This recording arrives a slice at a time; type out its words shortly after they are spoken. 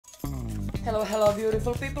Hello, hello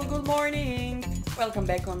beautiful people, good morning! Welcome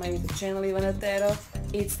back on my YouTube channel ivanatarot.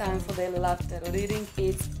 It's time for daily love tarot reading.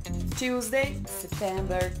 It's Tuesday,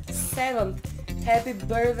 September 7th. Happy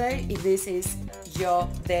birthday if this is your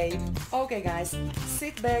day. Okay guys,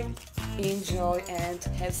 sit back, enjoy and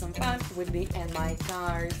have some fun with me and my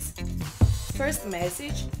cards. First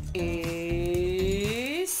message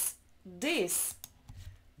is this.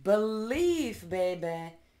 Believe,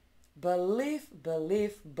 baby. Believe,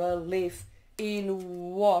 believe, believe in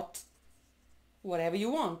whatever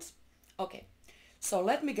you want. Okay, so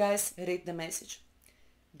let me guys read the message.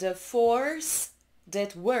 The force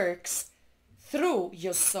that works through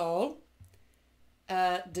your soul,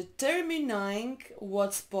 determining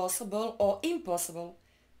what's possible or impossible,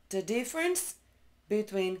 the difference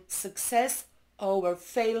between success over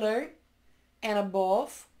failure, and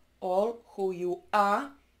above all who you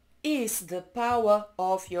are, is the power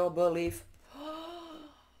of your belief.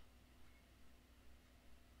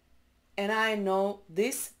 And I know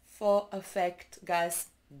this for a fact, guys.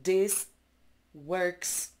 This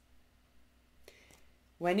works.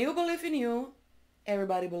 When you believe in you,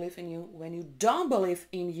 everybody believes in you. When you don't believe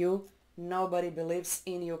in you, nobody believes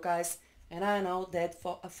in you, guys. And I know that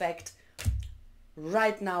for a fact.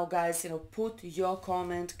 Right now, guys, put your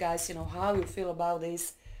comment, guys, how you feel about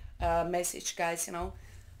this message, guys,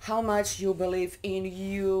 how much you believe in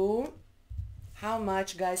you. How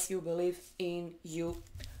much, guys, you believe in you.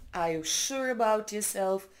 Are you sure about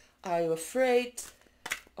yourself? Are you afraid?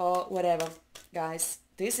 Or whatever. Guys,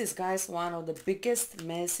 this is, guys, one of the biggest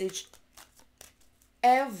message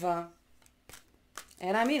ever.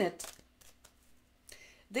 And I mean it.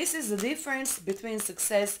 This is the difference between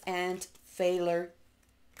success and failure.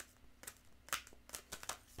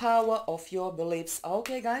 Power of your beliefs.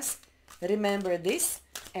 Okay, guys, remember this.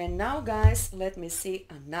 And now, guys, let me see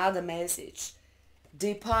another message.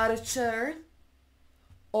 Departure,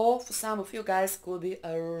 or for some of you guys could be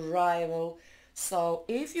arrival. So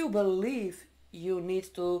if you believe you need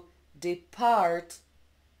to depart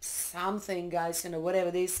something, guys, whatever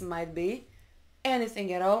this might be,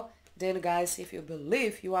 anything at all, then guys, if you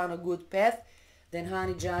believe you are on a good path, then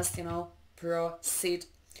honey, just proceed.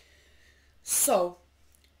 So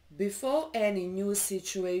before any new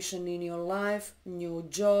situation in your life, new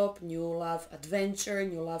job, new love adventure,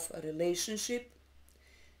 new love relationship,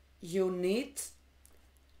 you need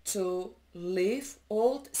to leave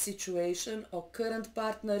old situation or current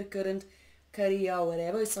partner, current career,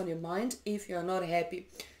 whatever is on your mind if you're not happy.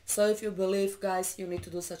 So if you believe, guys, you need to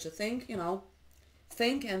do such a thing,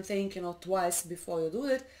 think and think, twice before you do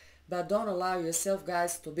it, but don't allow yourself,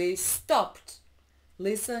 guys, to be stopped.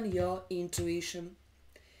 Listen your intuition.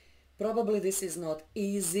 Probably this is not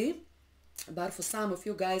easy, but for some of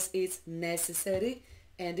you guys it's necessary.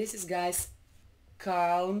 And this is, guys,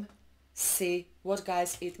 calm sea. What,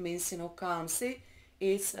 guys, it means, calm sea.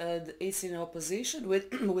 It's in opposition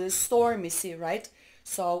with with a stormy sea, right?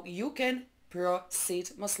 So you can proceed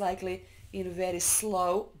most likely in very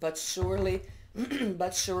slow but surely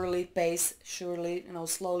but surely pace, surely,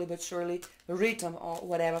 slowly but surely rhythm or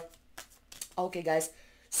whatever. Okay, guys,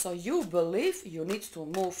 so you believe you need to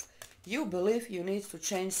move. You believe you need to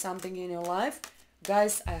change something in your life.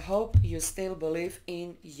 Guys, I hope you still believe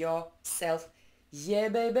in yourself. Yeah,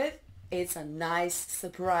 baby, it's a nice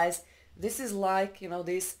surprise. This is like,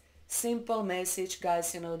 this simple message,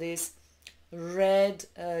 guys, this red,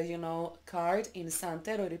 card in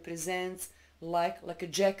Santero represents like a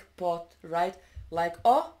jackpot, right? Like,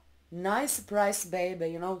 oh, nice surprise,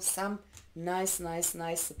 baby, some nice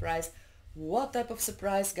surprise. What type of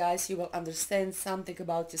surprise, guys? You will understand something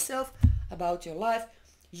about yourself, about your life.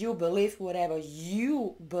 You believe whatever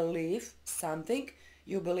you believe, something.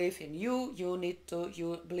 You believe in you. You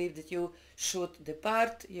believe that you should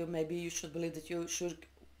depart. Maybe you should believe that you should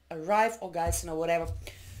arrive, or, guys, whatever.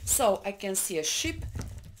 So I can see a ship.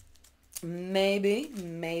 Maybe,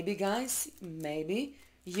 guys, maybe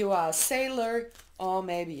you are a sailor, or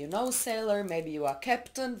maybe you know sailor, maybe you are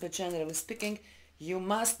captain, but generally speaking, you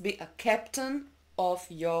must be a captain of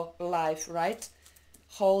your life, right?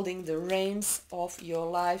 Holding the reins of your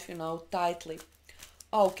life, tightly.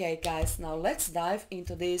 Okay, guys, now let's dive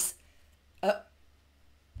into this.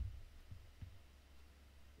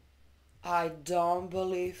 I don't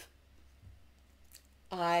believe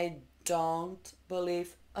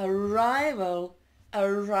arrival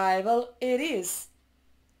it is.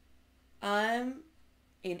 I'm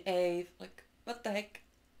in a, like, what the heck?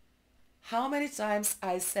 How many times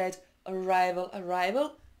I said arrival,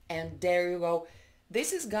 and there you go.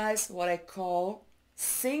 This is, guys, what I call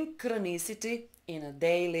synchronicity in a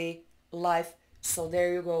daily life. So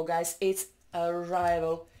there you go, guys, it's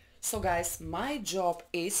arrival. So guys, my job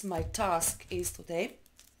is, my task is today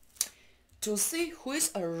to see who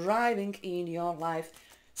is arriving in your life.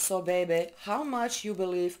 So baby, how much you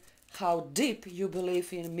believe, how deep you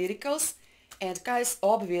believe in miracles. And guys,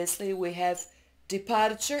 obviously we have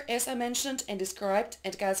departure as I mentioned and described,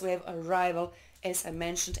 and guys, we have arrival as I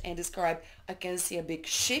mentioned and described. I can see a big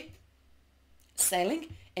ship sailing,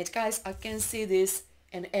 and guys, I can see this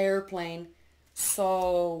an airplane.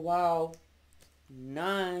 So wow,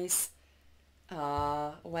 nice.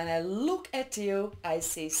 When I look at you, I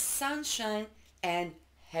see sunshine and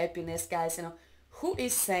happiness, guys. You know, who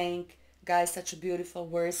is saying, guys, such a beautiful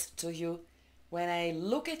words to you? When I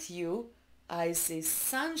look at you, I see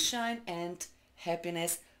sunshine and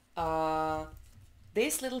happiness.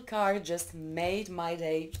 This little card just made my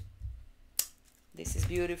day. This is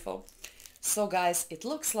beautiful. So guys, it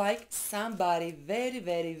looks like somebody very,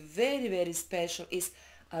 very, very, very special is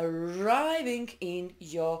arriving in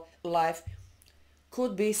your life.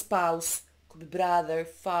 Could be spouse, could be brother,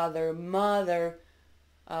 father, mother,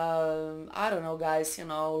 I don't know guys, you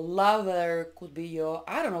know, lover, could be your,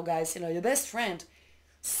 I don't know guys, you know, your best friend.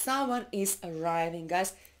 Someone is arriving,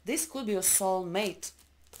 guys. This could be your soulmate,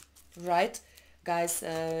 right? Guys,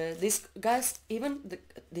 this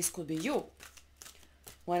could be you.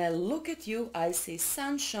 When I look at you, I see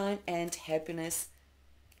sunshine and happiness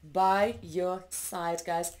by your side,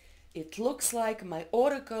 guys. It looks like my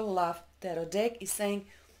Oracle Love Tarot deck is saying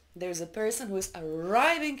there's a person who is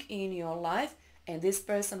arriving in your life, and this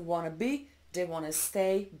person they wanna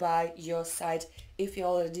stay by your side. If you're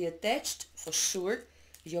already attached, for sure,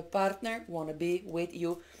 your partner wanna be with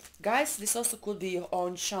you. Guys, this also could be your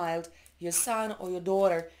own child, your son or your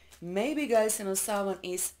daughter. Maybe, guys, you know, someone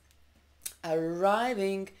is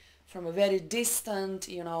arriving from a very distant,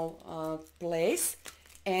 you know, place,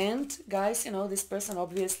 and guys, you know, this person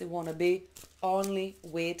obviously wanna be only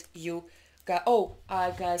with you.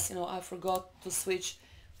 Guys, you know, I forgot to switch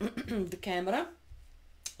the camera.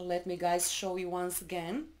 Let me, guys, show you once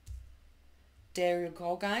again. There you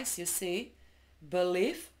go, guys. You see,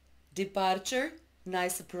 belief, departure,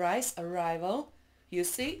 nice surprise, arrival. You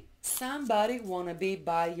see, somebody wanna be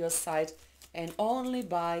by your side and only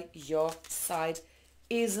by your side.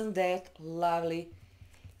 Isn't that lovely?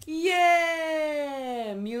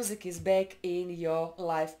 Yeah! Music is back in your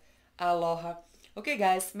life. Aloha. Okay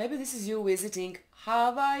guys, maybe this is you visiting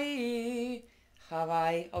Hawaii.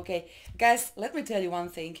 Hawaii. Okay, guys, let me tell you one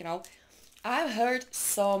thing, you know. I've heard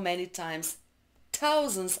so many times,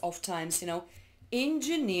 thousands of times, you know,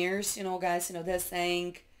 engineers, you know, guys, you know, they're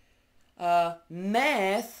saying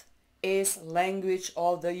math is language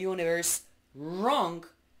of the universe. Wrong.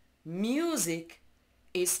 Music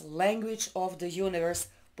is language of the universe,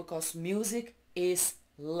 because music is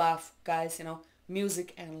love, guys, you know.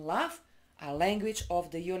 Music and love are language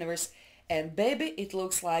of the universe. And baby, it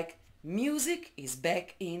looks like music is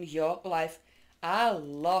back in your life.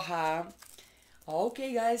 Aloha.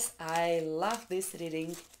 Okay guys, I love this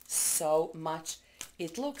reading so much.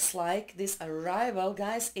 It looks like this arrival,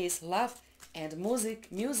 guys, is love and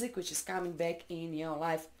music which is coming back in your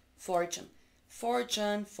life. Fortune.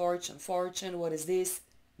 Fortune, fortune, fortune. What is this?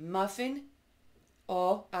 Muffin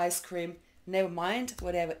or ice cream? Never mind,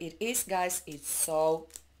 whatever it is, guys, it's so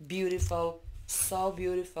beautiful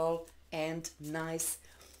and nice.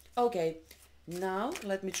 Okay, now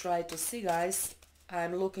let me try to see, guys.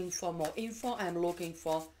 I'm looking for more info. I'm looking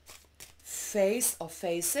for face or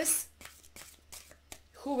faces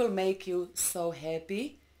who will make you so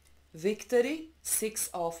happy. Victory, 6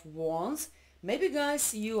 of Wands. Maybe,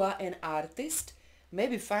 guys, you are an artist.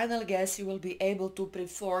 Maybe, final guess, you will be able to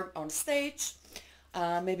perform on stage.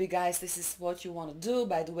 Maybe, guys, this is what you want to do.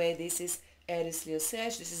 By the way, this is Aries Leo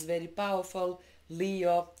Sage. This is very powerful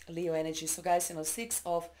Leo energy. So, guys, you know, 6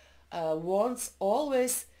 of Wands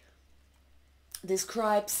always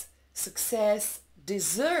describes success,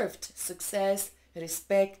 deserved success,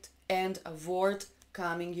 respect, and award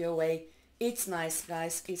coming your way. It's nice,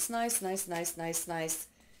 guys. It's nice, nice, nice, nice, nice.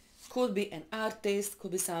 Could be an artist,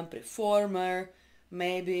 could be some performer.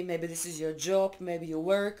 Maybe this is your job. Maybe you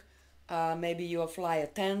work. Maybe you're a flight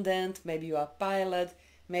attendant. Maybe you are a pilot.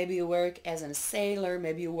 Maybe you work as a sailor.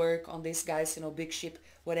 Maybe you work on this, guys, you know, big ship.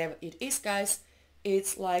 Whatever it is, guys,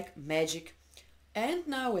 it's like magic. And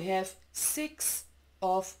now we have 6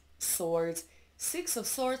 of Swords. 6 of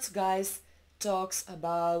Swords, guys, talks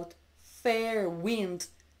about fair wind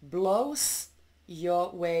blows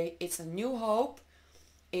your way. It's a new hope.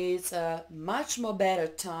 It's much more better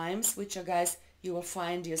times, which are, guys, you will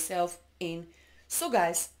find yourself in. So,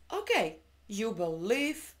 guys, okay, you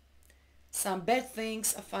believe some bad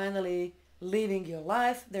things are finally leaving your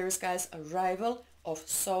life. There is, guys, arrival of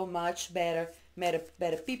so much better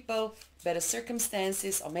people, better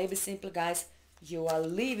circumstances, or maybe simply, guys, you are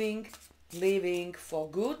living for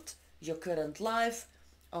good your current life,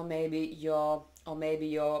 or maybe your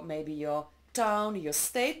town, your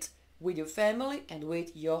state, with your family and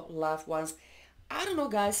with your loved ones. I don't know,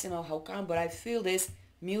 guys, how come, but I feel this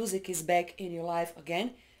music is back in your life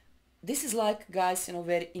again. This is like, guys,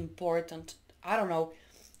 very important. I don't know,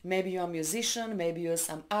 maybe you're a musician, maybe you're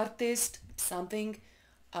some artist, something.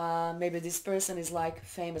 Maybe this person is like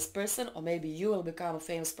famous person, or maybe you will become a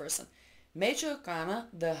famous person. Major Arcana,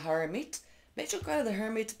 the Hermit. Major Arcana, the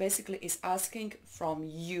Hermit, basically is asking from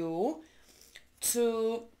you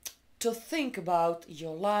to think about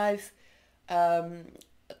your life,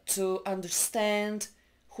 to understand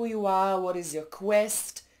who you are, what is your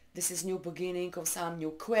quest. This is new beginning of some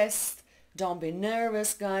new quest. Don't be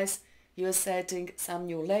nervous, guys. You're setting some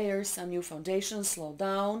new layers, some new foundations. Slow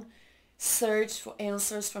down. Search for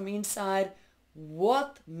answers from inside.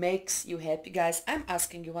 What makes you happy, guys? I'm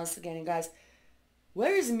asking you once again, guys,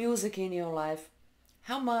 where is music in your life?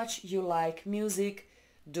 How much you like music?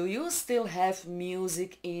 Do you still have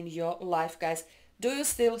music in your life, guys? Do you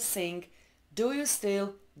still sing? Do you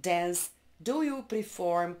still dance? Do you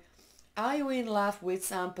perform? Are you in love with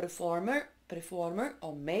some performer?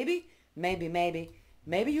 Or maybe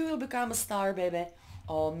you will become a star, baby.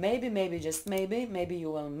 Or maybe, just maybe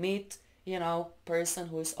you will meet, person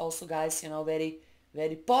who is also, guys, very,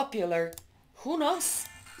 very popular. Who knows?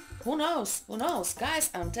 Who knows? Who knows?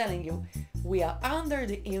 Guys, I'm telling you, we are under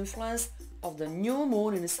the influence of the new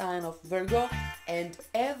moon in the sign of Virgo, and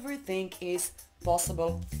everything is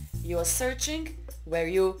possible. You are searching where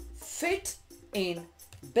you fit in.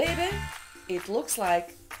 Baby, it looks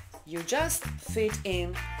like you just fit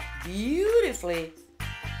in beautifully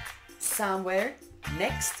somewhere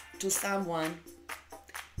next to someone.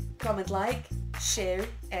 Comment, like, share,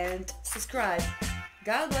 and subscribe.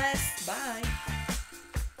 God bless. Bye.